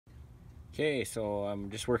Okay, so I'm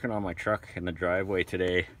just working on my truck in the driveway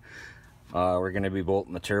today. We're going to be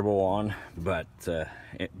bolting the turbo on, but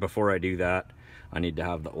before I do that, I need to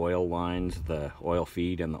have the oil lines, the oil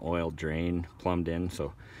feed and the oil drain plumbed in.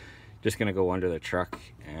 So just going to go under the truck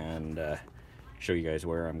and show you guys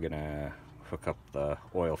where I'm going to hook up the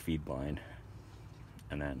oil feed line,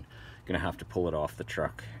 and then going to have to pull it off the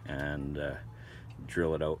truck and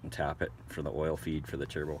drill it out and tap it for the oil feed for the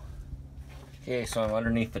turbo. Okay, so I'm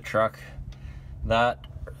underneath the truck.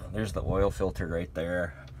 There's the oil filter right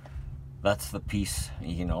there. That's the piece.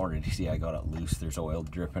 You can already see I got it loose. There's oil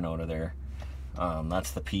dripping out of there. That's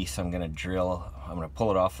the piece I'm gonna drill. I'm gonna pull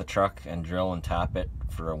it off the truck and drill and tap it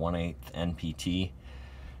for a 1/8 NPT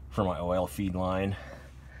for my oil feed line.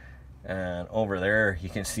 And over there you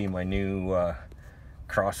can see my new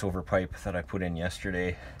crossover pipe that I put in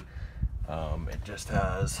yesterday. It just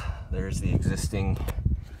has, there's the existing,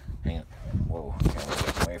 hang on, whoa, camera's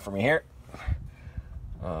getting away from me here.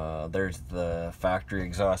 There's the factory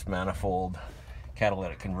exhaust manifold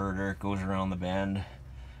catalytic converter, goes around the bend,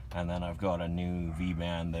 and then I've got a new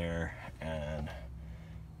V-band there and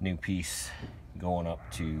new piece going up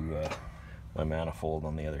to my manifold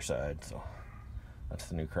on the other side. So that's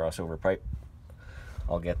the new crossover pipe.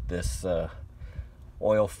 I'll get this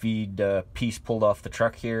oil feed piece pulled off the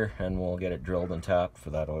truck here, and we'll get it drilled and tapped for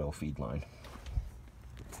that oil feed line.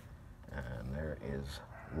 And there is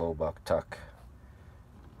Lowbuck Tuck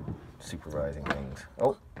supervising things.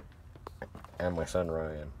 Oh, and my son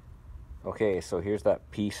Ryan. Okay, so here's that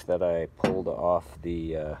piece that I pulled off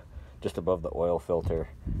the just above the oil filter,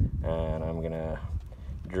 and I'm gonna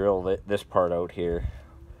drill this part out here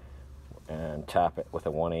and tap it with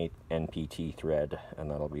a 1/8 NPT thread, and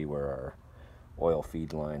that'll be where our oil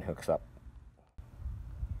feed line hooks up.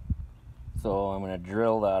 So I'm gonna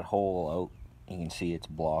drill that hole out. You can see it's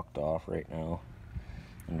blocked off right now.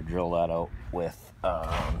 I'm gonna drill that out with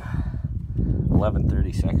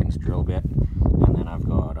 11/32 drill bit, and then I've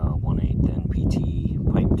got a 1/8 NPT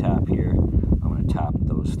pipe tap here. I'm gonna tap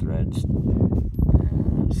those threads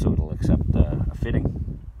so it'll accept a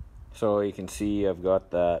fitting. So you can see I've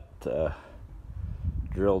got that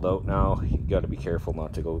drilled out now. You got to be careful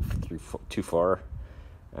not to go through too far,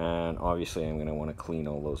 and obviously I'm going to want to clean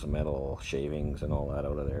all those metal shavings and all that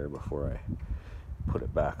out of there before I put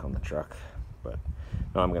it back on the truck. But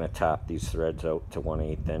now I'm going to tap these threads out to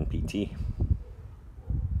 1/8 NPT.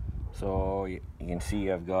 So you can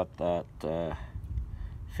see I've got that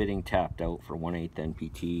fitting tapped out for 1/8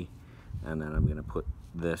 NPT, and then I'm going to put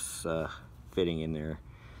this fitting in there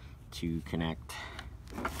to connect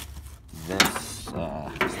this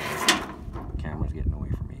camera's getting away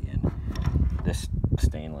from me again. This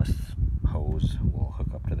stainless hose will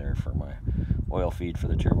hook up to there for my oil feed for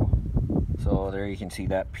the turbo. So there you can see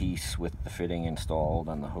that piece with the fitting installed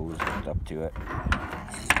and the hose hooked up to it,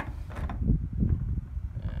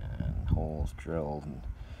 and holes drilled, and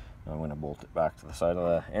I'm going to bolt it back to the side of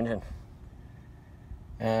the engine.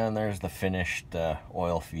 And there's the finished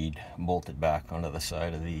oil feed bolted back onto the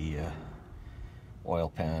side of the oil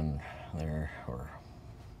pan there, or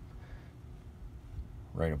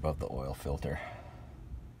right above the oil filter.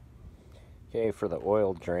 Okay, for the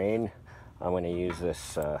oil drain, I'm going to use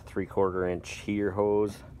this 3/4 inch heater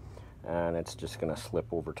hose, and it's just going to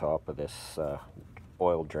slip over top of this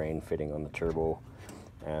oil drain fitting on the turbo.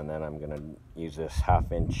 And then I'm going to use this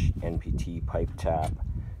 1/2 inch NPT pipe tap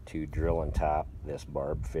to drill and tap this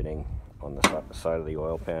barb fitting on the side of the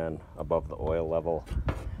oil pan above the oil level,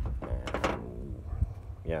 and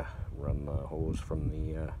yeah, run the hose from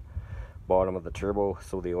the bottom of the turbo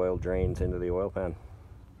so the oil drains into the oil pan.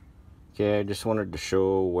 Okay, I just wanted to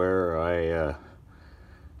show where I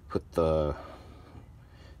put the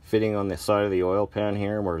fitting on the side of the oil pan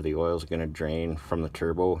here, where the oil is going to drain from the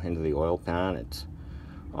turbo into the oil pan. It's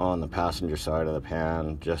on the passenger side of the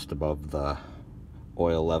pan, just above the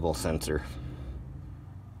oil level sensor.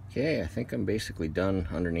 Okay, I think I'm basically done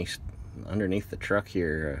underneath the truck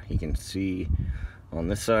here. You can see on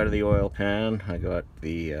this side of the oil pan I got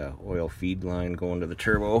the oil feed line going to the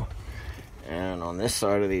turbo, and on this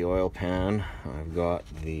side of the oil pan I've got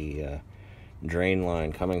the drain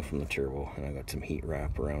line coming from the turbo, and I got some heat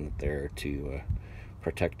wrap around it there to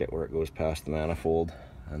protect it where it goes past the manifold.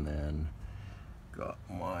 And then got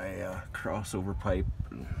my crossover pipe,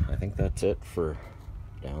 and I think that's it for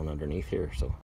down underneath here. So